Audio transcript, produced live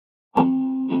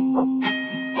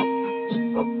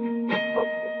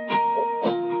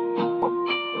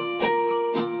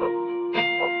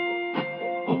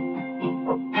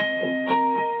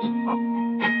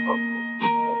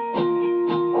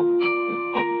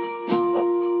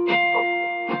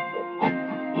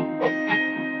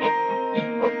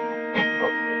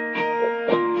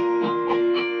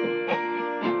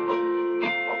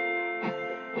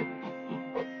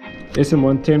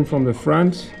SM110 from the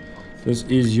front. This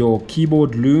is your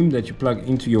keyboard loom that you plug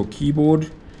into your keyboard.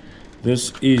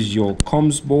 This is your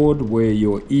comms board where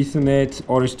your Ethernet,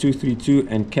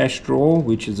 RS-232 and cache drawer,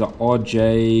 which is a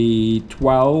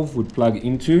RJ12, would plug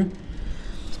into.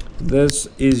 This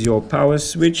is your power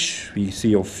switch. You see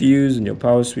your fuse and your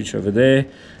power switch over there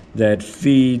that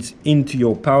feeds into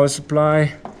your power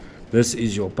supply. This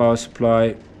is your power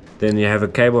supply. Then you have a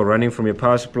cable running from your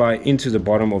power supply into the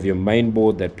bottom of your main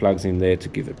board that plugs in there to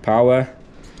give it power.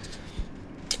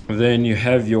 Then you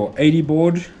have your 80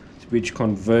 board, which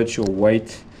converts your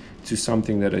weight to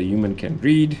something that a human can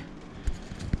read.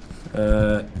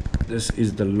 This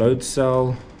is the load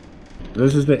cell.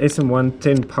 This is the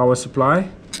SM110 power supply.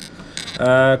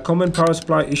 Common power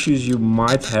supply issues you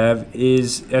might have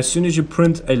is as soon as you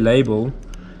print a label,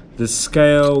 the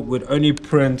scale would only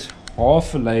print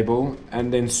half a label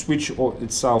and then switch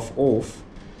itself off.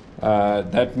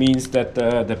 That means that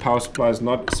the power supply is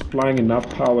not supplying enough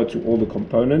power to all the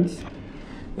components.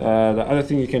 The other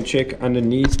thing you can check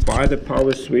underneath by the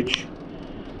power switch,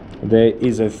 there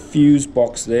is a fuse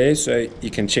box there, so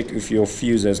you can check if your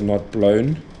fuse has not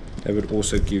blown. That would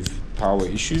also give power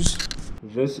issues.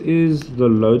 This is the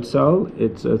load cell.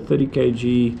 It's a 30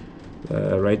 kg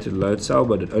rated load cell,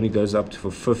 but it only goes up to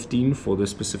 15 for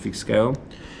this specific scale.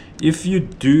 If you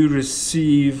do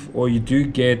receive or you do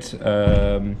get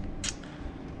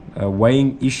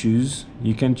weighing issues,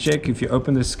 you can check if you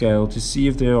open the scale to see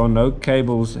if there are no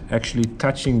cables actually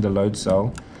touching the load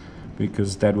cell,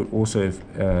 because that would also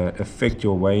affect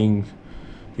your weighing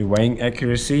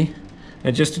accuracy.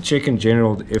 And just to check in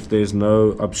general if there's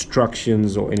no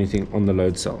obstructions or anything on the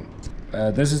load cell.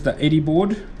 This is the 80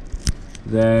 board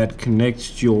that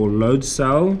connects your load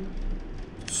cell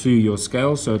to your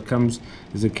scale. So it comes,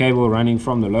 there's a cable running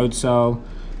from the load cell,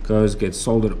 gets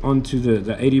soldered onto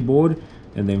the 80 board,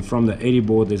 and then from the 80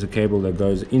 board there's a cable that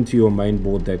goes into your main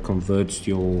board that converts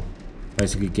your,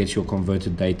 basically gets your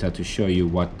converted data to show you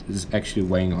what is actually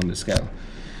weighing on the scale.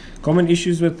 Common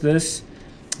issues with this,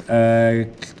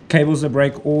 cables that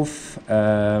break off,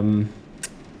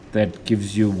 that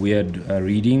gives you weird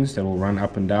readings that will run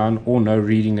up and down, or no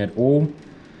reading at all.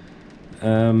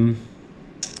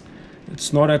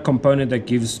 It's not a component that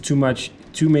gives too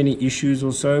many issues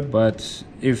or so, but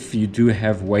if you do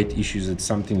have weight issues, it's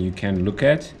something you can look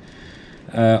at.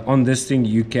 On this thing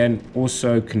you can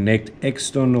also connect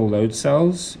external load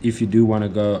cells. If you do want to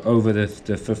go over the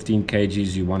 15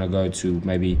 kgs, you want to go to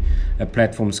maybe a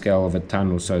platform scale of a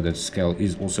ton or so, that scale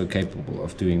is also capable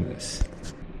of doing this.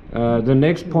 The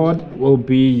next part will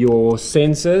be your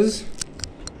sensors.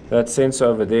 That sensor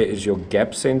over there is your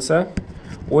gap sensor.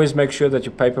 Always make sure that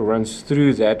your paper runs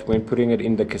through that when putting it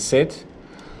in the cassette.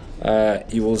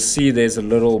 You will see there's a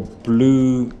little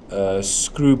blue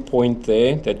screw point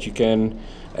there that you can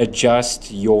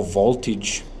adjust your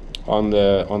voltage on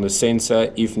the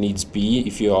sensor if needs be,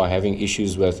 if you are having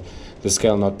issues with the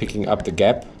scale not picking up the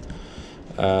gap.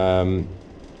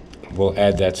 We'll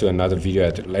add that to another video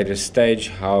at a later stage,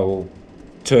 how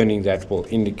turning that will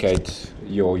indicate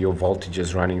your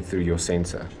voltages running through your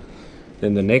sensor.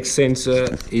 Then the next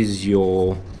sensor is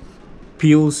your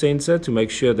peel sensor, to make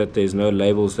sure that there's no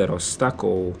labels that are stuck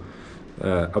or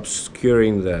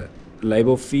obscuring the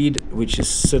label feed, which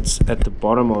sits at the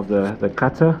bottom of the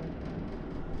cutter.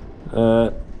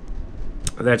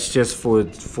 That's just for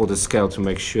the scale, to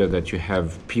make sure that you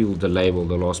have peeled the label,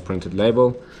 the last printed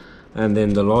label. And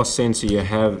then the last sensor you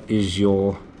have is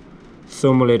your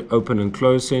thermaled open and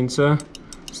close sensor.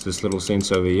 It's this little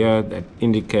sensor over here that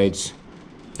indicates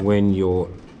when your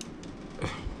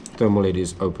thermaled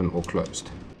is open or closed.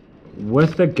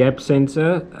 With the gap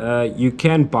sensor, you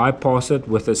can bypass it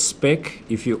with a spec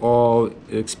if you are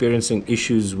experiencing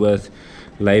issues with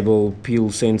label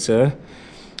peel sensor,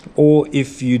 or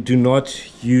if you do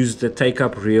not use the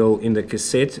take-up reel in the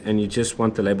cassette and you just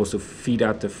want the labels to feed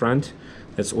out the front.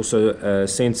 That's also a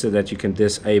sensor that you can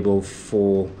disable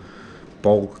for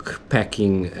bulk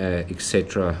packing,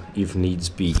 etc., if needs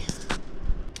be.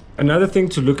 Another thing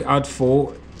to look out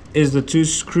for is the two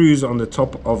screws on the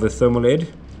top of the thermaled.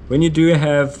 When you do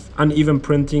have uneven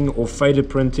printing or faded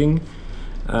printing,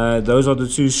 those are the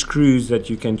two screws that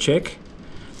you can check.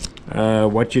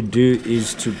 What you do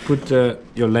is to put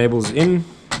your labels in.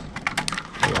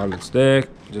 While it's there,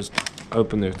 just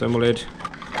open the thermaled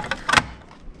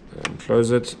and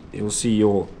close it. You'll see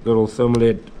your little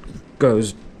thermaled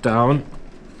goes down.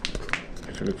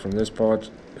 If you look from this part,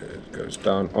 it goes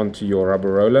down onto your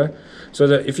rubber roller. So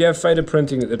that if you have faded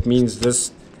printing, it means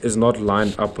this is not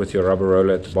lined up with your rubber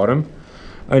roller at the bottom.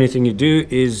 Only thing you do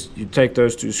is you take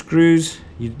those two screws,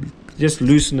 you just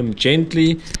loosen them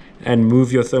gently, and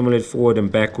move your thermalid forward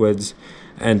and backwards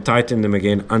and tighten them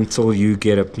again until you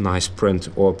get a nice print,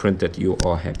 or a print that you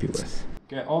are happy with.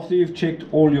 Okay, after you've checked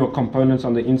all your components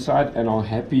on the inside and are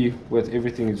happy with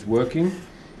everything is working,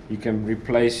 you can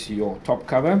replace your top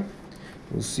cover.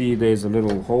 You'll see there's a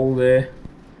little hole there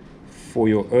for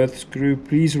your earth screw.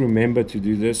 Please remember to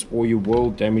do this or you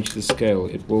will damage the scale.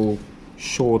 It will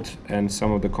short and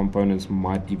some of the components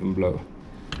might even blow.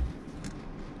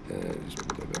 Just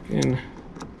put that back in.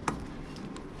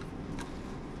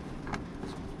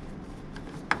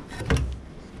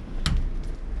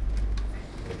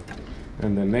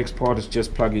 And the next part is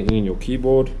just plugging in your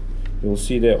keyboard. You'll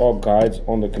see there are guides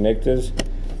on the connectors.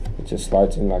 It just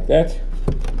slides in like that.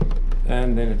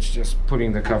 And then it's just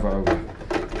putting the cover over.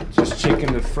 Just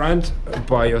checking the front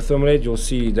by your thermalid. You'll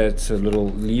see that's a little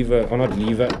lever, or not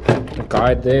lever, a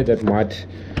guide there that might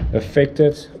affect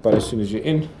it. But as soon as you're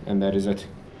in, and that is it.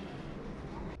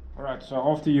 Alright, so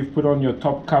after you've put on your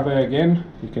top cover again,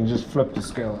 you can just flip the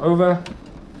scale over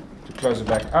to close it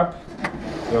back up.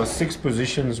 There are 6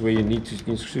 positions where you need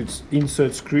to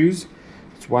insert screws.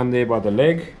 It's one there by the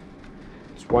leg,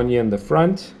 it's one here in the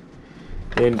front,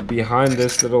 then behind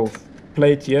this little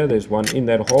plate here there's one in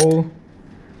that hole,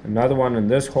 another one in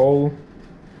this hole,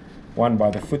 one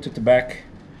by the foot at the back,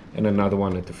 and another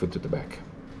one at the foot at the back.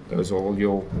 Those are all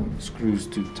your screws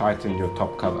to tighten your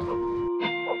top cover.